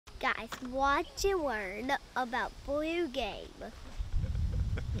Guys, what you learned about Bluegabe?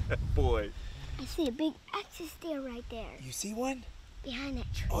 Boy. I see a big axis deer right there. You see one? Behind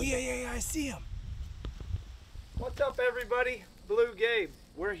that tree. Oh, yeah, I see him. What's up, everybody? Bluegabe.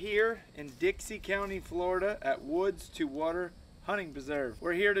 We're here in Dixie County, Florida at Woods to Water Hunting Preserve.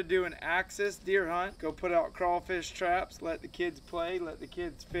 We're here to do an axis deer hunt. Go put out crawfish traps, let the kids play, let the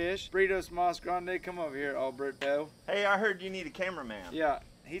kids fish. Britos Mas Grande, come over here, Alberto. Hey, I heard you need a cameraman. Yeah,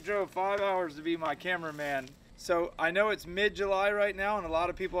 he drove 5 hours to be my cameraman. So I know it's mid-July right now and a lot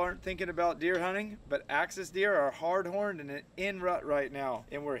of people aren't thinking about deer hunting, but axis deer are hard-horned and in rut right now.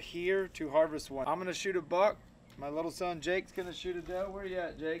 And we're here to harvest one. I'm gonna shoot a buck. My little son Jake's gonna shoot a doe. Where you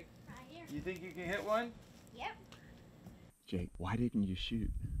at, Jake? Right here. You think you can hit one? Yep. Jake, why didn't you shoot?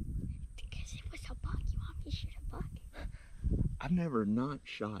 Because it was a buck. You want me to shoot a buck? I've never not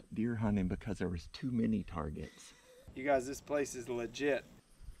shot deer hunting because there was too many targets. You guys, this place is legit.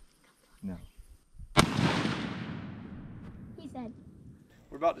 No. He said.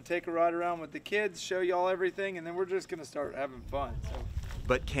 We're about to take a ride around with the kids, show y'all everything, and then we're just gonna start having fun. So.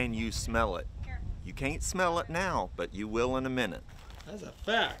 But can you smell it? You can't smell it now, but you will in a minute. That's a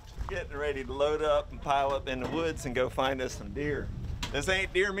fact. Getting ready to load up and pile up in the woods and go find us some deer. This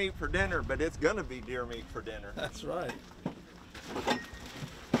ain't deer meat for dinner, but it's gonna be deer meat for dinner. That's right.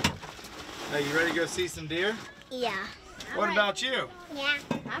 Hey, you ready to go see some deer? Yeah. What about you? Yeah.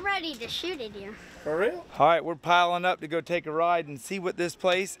 I'm ready to shoot a deer. For real? All right, we're piling up to go take a ride and see what this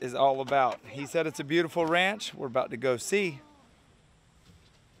place is all about. He said it's a beautiful ranch. We're about to go see.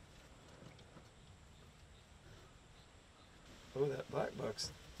 Oh, that black buck's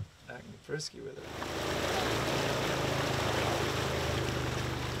acting frisky with it.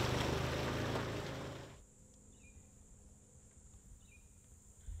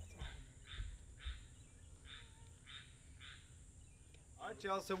 All right,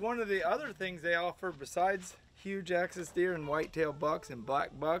 y'all, so one of the other things they offer besides huge axis deer and whitetail bucks and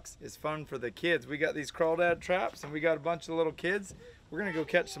black bucks is fun for the kids. We got these crawdad traps and we got a bunch of little kids. We're gonna go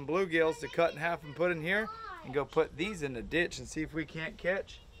catch some bluegills to cut in half and put in here and go put these in the ditch and see if we can't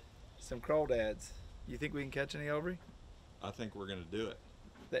catch some crawdads. You think we can catch any, Aubrey? I think we're gonna do it.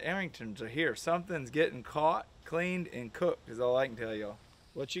 The Arringtons are here. Something's getting caught, cleaned, and cooked is all I can tell y'all.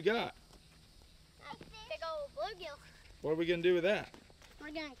 What you got? Big old bluegill. What are we gonna do with that?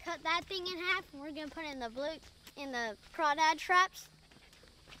 We're gonna cut that thing in half and we're gonna put it in the crawdad traps.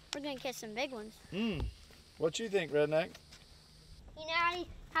 We're gonna catch some big ones. What you think, Redneck? You know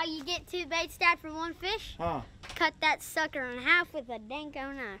how you get 2 baits stacked from 1 fish? Huh? Cut that sucker in half with a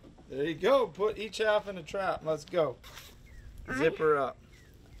Danko knife. There you go. Put each half in a trap. Let's go. Zip her up.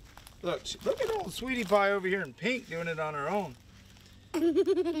 Look at old Sweetie Pie over here in pink doing it on her own.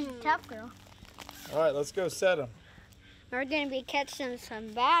 Tough girl. All right, let's go set them. We're gonna be catching some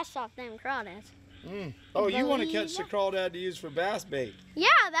bass off them crawdads. Oh, you want to catch the crawdad to use for bass bait? Yeah,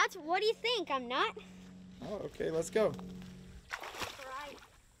 what do you think? I'm not. Oh, okay, let's go. Right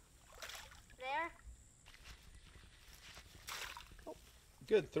there.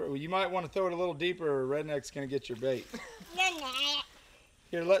 Good throw. You might want to throw it a little deeper or Redneck's going to get your bait.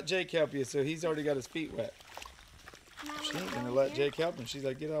 Here, let Jake help you. So he's already got his feet wet. She ain't going to let Jake help him. She's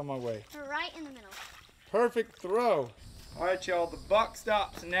like, get out of my way. We're right in the middle. Perfect throw. All right, y'all, the buck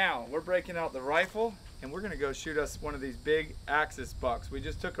stops now. We're breaking out the rifle and we're going to go shoot us one of these big axis bucks. We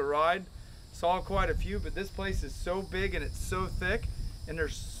just took a ride, saw quite a few, but this place is so big and it's so thick and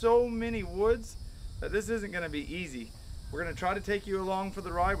there's so many woods that this isn't going to be easy. We're going to try to take you along for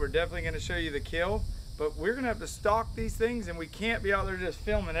the ride. We're definitely going to show you the kill, but we're going to have to stalk these things and we can't be out there just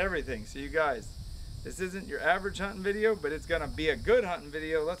filming everything. So you guys, this isn't your average hunting video, but it's going to be a good hunting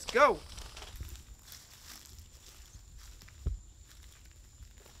video. Let's go.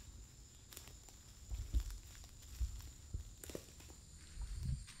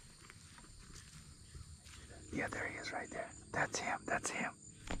 Yeah, there he is right there. That's him, that's him.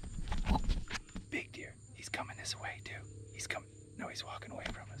 Big deer. He's coming this way too. He's coming. No, he's walking away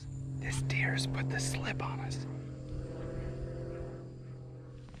from us. This deer's put the slip on us.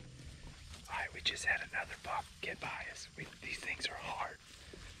 All right, we just had another buck get by us. These things are hard.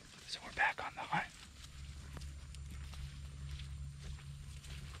 So we're back on the hunt.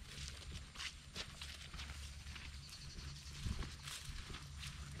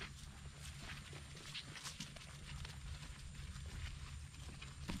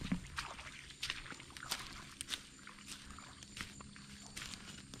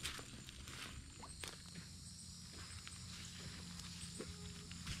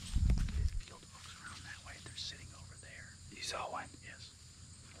 Saw one? Yes.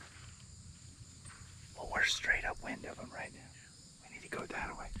 Well, we're straight upwind of them right now. We need to go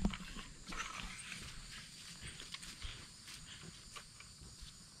that way.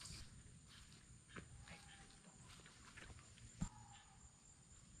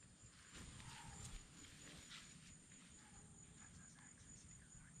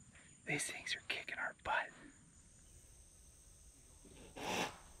 These things are kicking our butt.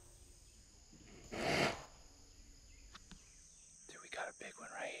 Dude, we got a big one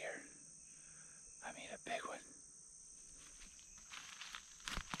right here. I mean, a big one.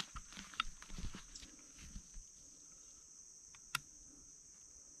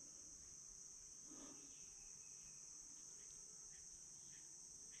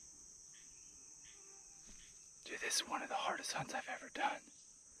 Dude, this is one of the hardest hunts I've ever done.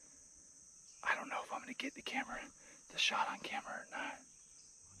 I don't know if I'm gonna get the shot on camera or not.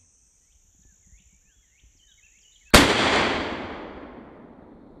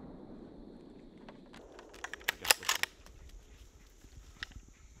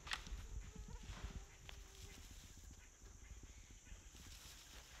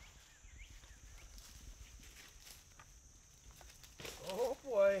 Oh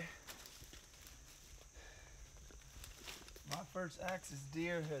boy. My first axis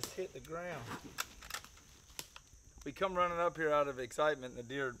deer has hit the ground. We come running up here out of excitement. The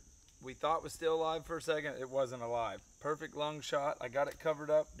deer we thought was still alive for a second. It wasn't alive. Perfect lung shot. I got it covered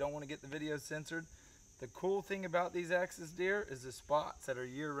up. Don't want to get the video censored. The cool thing about these axis deer is the spots that are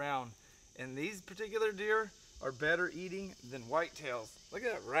year round. And these particular deer are better eating than whitetails. Look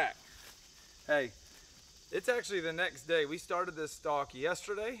at that rack. Hey, it's actually the next day. We started this stalk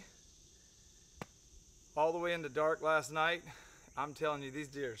yesterday, all the way into dark last night. I'm telling you, these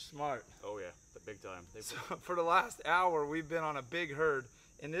deer are smart. Oh yeah, the big time. So for the last hour, we've been on a big herd,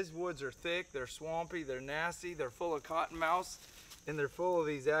 and these woods are thick, they're swampy, they're nasty, they're full of cottonmouths, and they're full of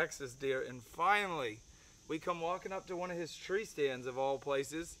these axis deer. And finally, we come walking up to one of his tree stands of all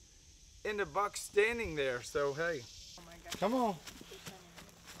places, and the buck's standing there. So hey, come on.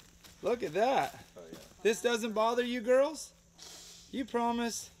 Look at that. Oh, yeah. This doesn't bother you girls? You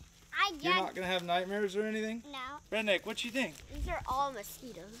promise you're Yeah. not gonna have nightmares or anything? No. Redneck, what you think? These are all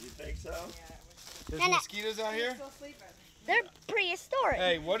mosquitoes. You think so? There's No, no. mosquitoes out here? They're prehistoric.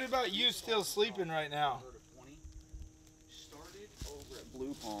 Hey, what about you still sleeping right now? Started over at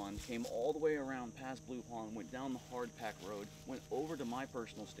Blue Pond, came all the way around past Blue Pond, went down the hardpack road, went over to my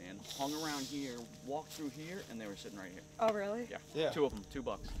personal stand, hung around here, walked through here, and they were sitting right here. Oh, really? Yeah. Yeah. Two of them, $2.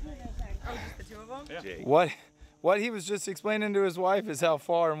 Oh, just the two of them? Yeah. Jake. What he was just explaining to his wife is how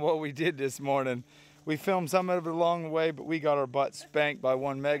far and what we did this morning. We filmed some of it along the way, but we got our butts spanked by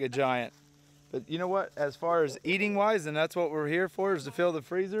one mega giant. But you know what? As far as eating wise, and that's what we're here for, is to fill the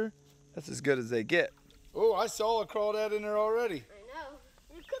freezer, that's as good as they get. Oh, I saw a crawdad in there already. I know.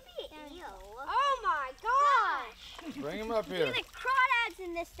 It could be an eel. Oh my gosh! Bring him up here. Look at the crawdads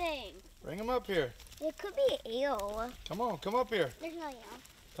in this thing. Bring him up here. It could be an eel. Come on, come up here. There's no eel.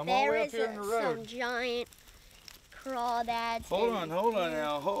 Come all the There way up is here in the road. some giant crawdads. Hold on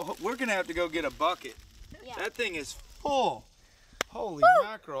now. We're gonna have to go get a bucket. Yeah. That thing is full. Holy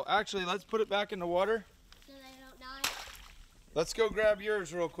mackerel. Actually, let's put it back in the water. So they don't die. Let's go grab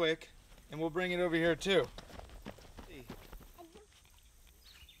yours real quick, and we'll bring it over here too.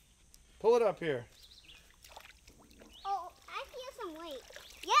 Pull it up here. Oh, I feel some weight.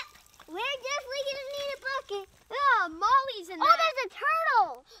 Yep, we're definitely gonna need a bucket. Oh, Molly's in there. Oh, there's a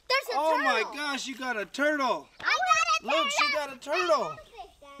turtle. There's a Oh turtle. my gosh, you got a turtle. I got a turtle. Look, she got a turtle.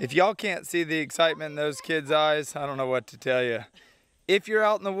 If y'all can't see the excitement in those kids' eyes, I don't know what to tell you. If you're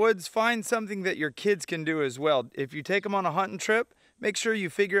out in the woods, find something that your kids can do as well. If you take them on a hunting trip, make sure you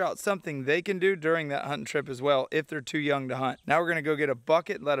figure out something they can do during that hunting trip as well, if they're too young to hunt. Now we're gonna go get a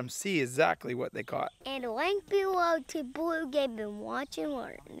bucket and let them see exactly what they caught. And a link below to Bluegabe and watch and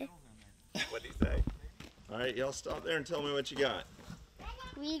learn. What'd he say? All right, y'all stop there and tell me what you got.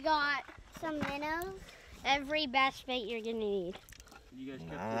 We got some minnows. Every bass bait you're gonna need. You guys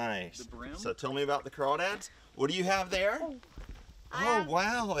kept Nice. the brim? So tell me about the crawdads. What do you have there? Oh,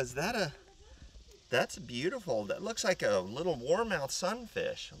 wow, is that a... That's beautiful. That looks like a little warmouth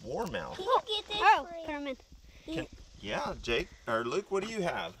sunfish. Warmouth. Get this put them in. Yeah, Jake, or Luke, what do you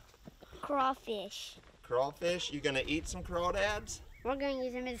have? Crawfish. Crawfish? You gonna eat some crawdads? We're gonna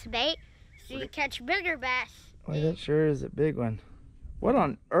use them as bait so you catch bigger bass. Boy, that sure is a big one. What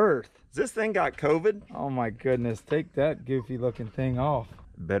on earth? This thing got COVID? Oh my goodness, take that goofy looking thing off.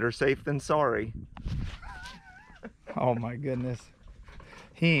 Better safe than sorry. Oh my goodness.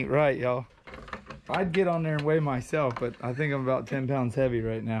 He ain't right, y'all. I'd get on there and weigh myself, but I think I'm about 10 pounds heavy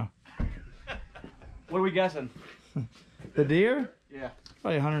right now. What are we guessing? The deer? Yeah.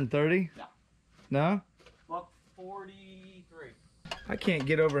 Probably 130. No. No? Buck 43. I can't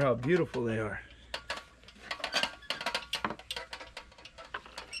get over how beautiful they are.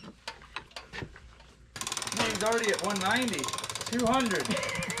 Man, he's already at 190, 200,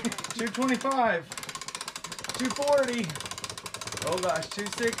 225, 240. Oh gosh,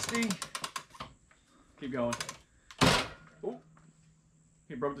 260. Keep going. Oh,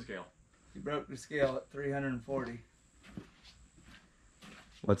 he broke the scale. He broke the scale at 340.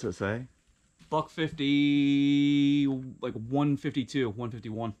 What's it say? $150, like 152,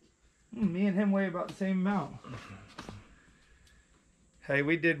 151. Me and him weigh about the same amount. Hey,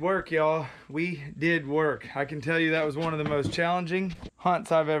 we did work, y'all. We did work. I can tell you that was one of the most challenging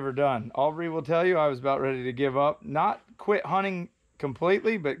hunts I've ever done. Aubrey will tell you I was about ready to give up. Not quit hunting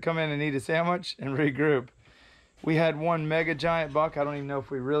completely, but come in and eat a sandwich and regroup. We had one mega giant buck. I don't even know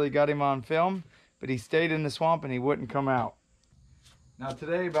if we really got him on film, but he stayed in the swamp and he wouldn't come out. Now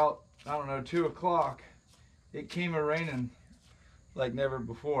today about, I don't know, 2 o'clock, it came a-raining like never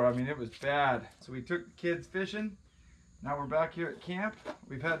before. I mean, it was bad. So we took the kids fishing. Now we're back here at camp.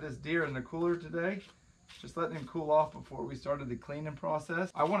 We've had this deer in the cooler today, just letting him cool off before we started the cleaning process.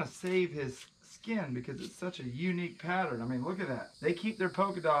 I want to save his skin because it's such a unique pattern. I mean, look at that. They keep their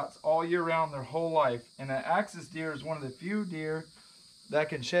polka dots all year round their whole life. And an axis deer is one of the few deer that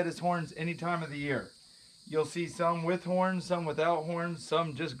can shed his horns any time of the year. You'll see some with horns, some without horns,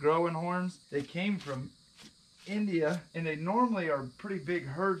 some just growing horns. They came from India, and they normally are pretty big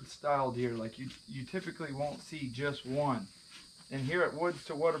herd style deer. Like you typically won't see just one. And here at Woods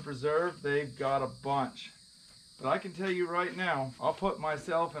to Water Preserve, they've got a bunch. But I can tell you right now, I'll put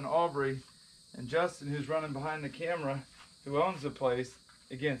myself and Aubrey and Justin, who's running behind the camera, who owns the place,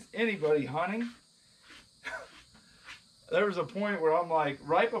 against anybody hunting. There was a point where I'm like,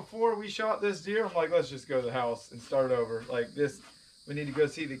 right before we shot this deer, I'm like, let's just go to the house and start over. Like this, we need to go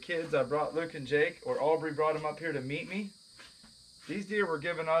see the kids. I brought Luke and Jake, or Aubrey brought them up here to meet me. These deer were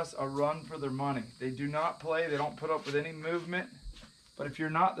giving us a run for their money. They do not play, they don't put up with any movement. But if you're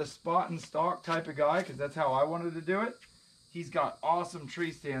not the spot and stalk type of guy, because that's how I wanted to do it, he's got awesome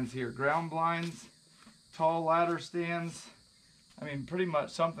tree stands here. Ground blinds, tall ladder stands. I mean, pretty much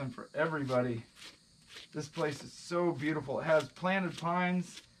something for everybody. This place is so beautiful. It has planted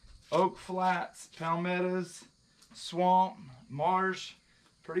pines, oak flats, palmettos, swamp, marsh,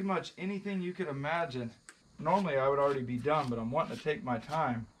 pretty much anything you could imagine. Normally I would already be done, but I'm wanting to take my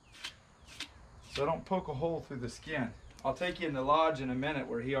time so I don't poke a hole through the skin. I'll take you in the lodge in a minute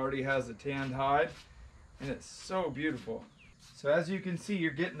where he already has a tanned hide, and it's so beautiful. So as you can see,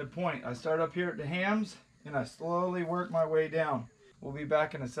 you're getting the point. I start up here at the hams and I slowly work my way down. We'll be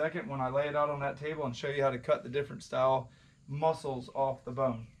back in a second when I lay it out on that table and show you how to cut the different style muscles off the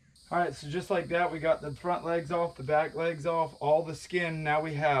bone. All right, so just like that, we got the front legs off, the back legs off, all the skin. Now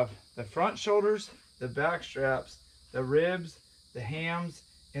we have the front shoulders, the back straps, the ribs, the hams,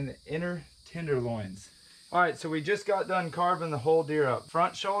 and the inner tenderloins. All right, so we just got done carving the whole deer up.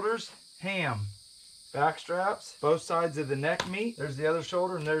 Front shoulders, ham. Back straps, both sides of the neck meat. There's the other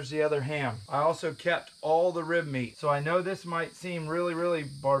shoulder and there's the other ham. I also kept all the rib meat. So I know this might seem really, really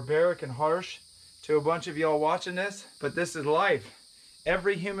barbaric and harsh to a bunch of y'all watching this, but this is life.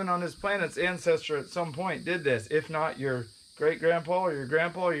 Every human on this planet's ancestor at some point did this. If not your great-grandpa or your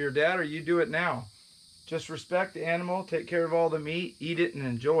grandpa or your dad, or you do it now. Just respect the animal, take care of all the meat, eat it, and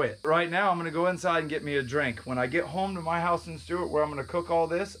enjoy it. Right now, I'm gonna go inside and get me a drink. When I get home to my house in Stewart, where I'm gonna cook all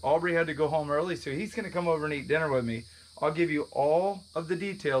this, Aubrey had to go home early, so he's gonna come over and eat dinner with me. I'll give you all of the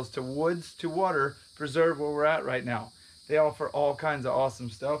details to Woods to Water Preserve where we're at right now. They offer all kinds of awesome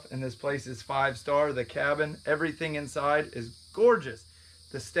stuff, and this place is 5-star. The cabin, everything inside is gorgeous.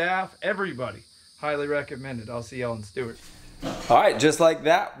 The staff, everybody, highly recommended. I'll see y'all in Stewart. All right, just like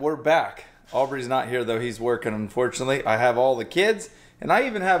that, we're back. Aubrey's not here though, he's working unfortunately. I have all the kids, and I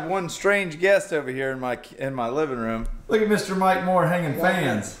even have one strange guest over here in my living room. Look at Mr. Mike Moore hanging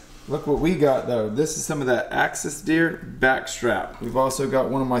fans. Look what we got though. This is some of that axis deer backstrap. We've also got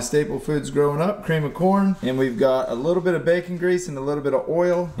one of my staple foods growing up, cream of corn, and we've got a little bit of bacon grease and a little bit of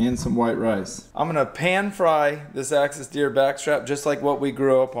oil and some white rice. I'm gonna pan fry this axis deer backstrap just like what we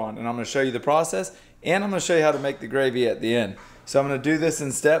grew up on, and I'm gonna show you the process, and I'm gonna show you how to make the gravy at the end. So I'm going to do this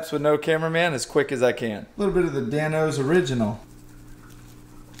in steps with no cameraman as quick as I can. A little bit of the Dano's original.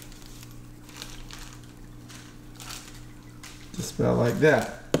 Just about like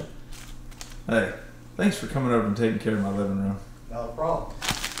that. Hey, thanks for coming over and taking care of my living room. Not a problem.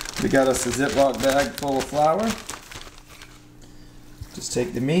 We got us a Ziploc bag full of flour. Just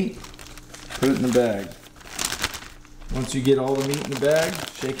take the meat, put it in the bag. Once you get all the meat in the bag,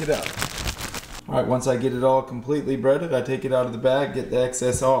 shake it up. All right, once I get it all completely breaded, I take it out of the bag, get the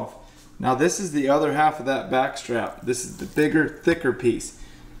excess off. Now this is the other half of that back strap. This is the bigger, thicker piece.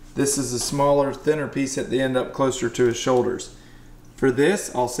 This is a smaller, thinner piece at the end up closer to his shoulders. For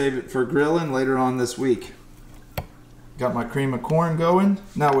this, I'll save it for grilling later on this week. Got my cream of corn going.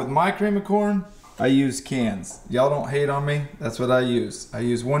 Now with my cream of corn, I use cans. Y'all don't hate on me. That's what I use. I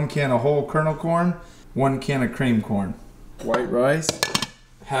use 1 can of whole kernel corn, 1 can of cream corn. White rice,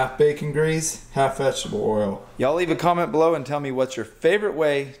 half bacon grease, half vegetable oil. Y'all leave a comment below and tell me what's your favorite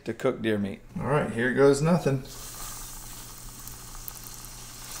way to cook deer meat. All right, here goes nothing.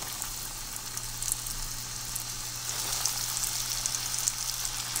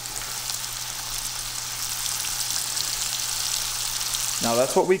 Now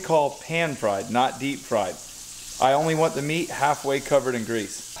that's what we call pan fried, not deep fried. I only want the meat halfway covered in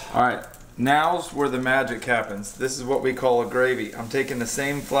grease. All right, now's where the magic happens. This is what we call a gravy. I'm taking the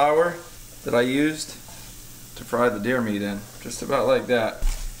same flour that I used to fry the deer meat in, just about like that.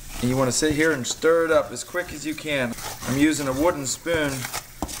 And you want to sit here and stir it up as quick as you can. I'm using a wooden spoon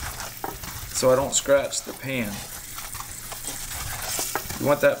so I don't scratch the pan. You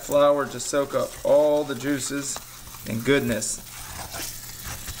want that flour to soak up all the juices and goodness.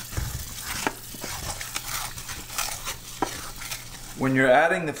 When you're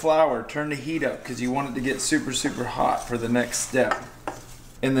adding the flour, turn the heat up because you want it to get super, super hot for the next step.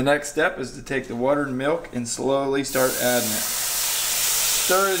 And the next step is to take the water and milk and slowly start adding it.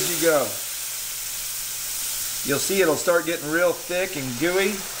 Stir as you go. You'll see it'll start getting real thick and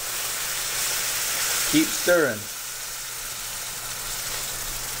gooey. Keep stirring.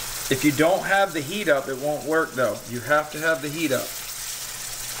 If you don't have the heat up, it won't work though. You have to have the heat up.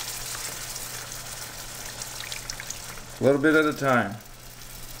 A little bit at a time.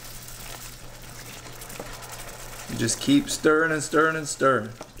 You just keep stirring and stirring and stirring.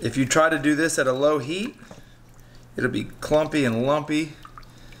 If you try to do this at a low heat, it'll be clumpy and lumpy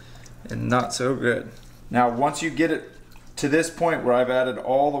and not so good. Now once you get it to this point where I've added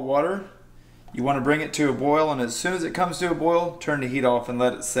all the water, you want to bring it to a boil, and as soon as it comes to a boil, turn the heat off and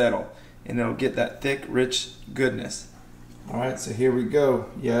let it settle, and it'll get that thick, rich goodness. Alright, so here we go.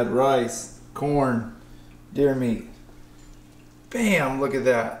 You add rice, corn, deer meat. Bam, look at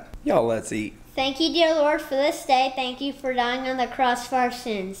that. Y'all, let's eat. Thank you, dear Lord, for this day. Thank you for dying on the cross for our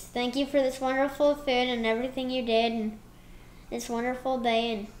sins. Thank you for this wonderful food and everything you did and this wonderful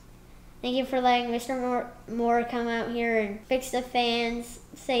day. And thank you for letting Mr. Moore come out here and fix the fans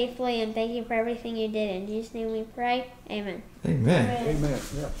safely. And thank you for everything you did. In Jesus' name we pray. Amen. Amen. Amen.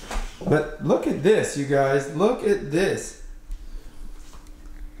 Yeah. But look at this, you guys. Look at this.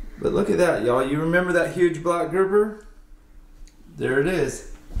 But look at that, y'all. You remember that huge black grouper? There it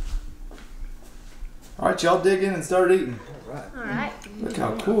is. All right, y'all dig in and start eating. All right. Look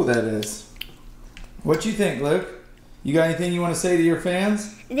how cool that is. What you think, Luke? You got anything you want to say to your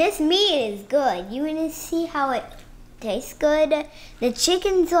fans? This meat is good. You want to see how it tastes good? The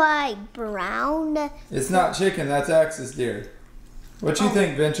chicken's like brown. It's not chicken, that's Axis deer. What you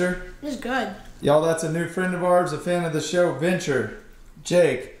think, Venture? It's good. Y'all, that's a new friend of ours, a fan of the show, Venture.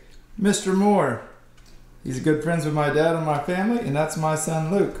 Jake, Mr. Moore. He's good friends with my dad and my family, and that's my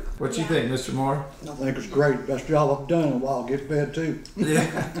son, Luke. What you think, Mr. Moore? I think it's great. Best job I've done in a while. Get fed too.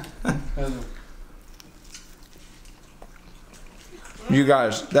 Yeah. You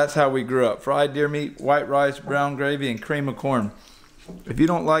guys, that's how we grew up. Fried deer meat, white rice, brown gravy, and cream of corn. If you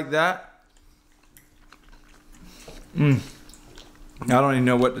don't like that, I don't even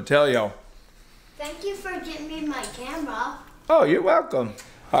know what to tell y'all. Thank you for giving me my camera. Oh, you're welcome.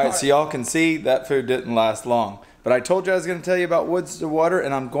 All right, so y'all can see that food didn't last long. But I told you I was going to tell you about Woods to Water,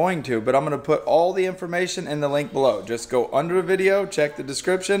 and I'm going to. But I'm going to put all the information in the link below. Just go under the video, check the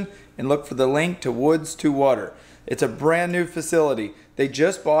description, and look for the link to Woods to Water. It's a brand new facility. They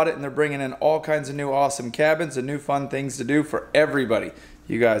just bought it, and they're bringing in all kinds of new awesome cabins and new fun things to do for everybody.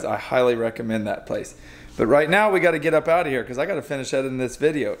 You guys, I highly recommend that place. But right now, we got to get up out of here because I got to finish editing this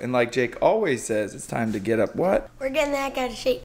video. And like Jake always says, it's time to get up what? We're getting that out of shape.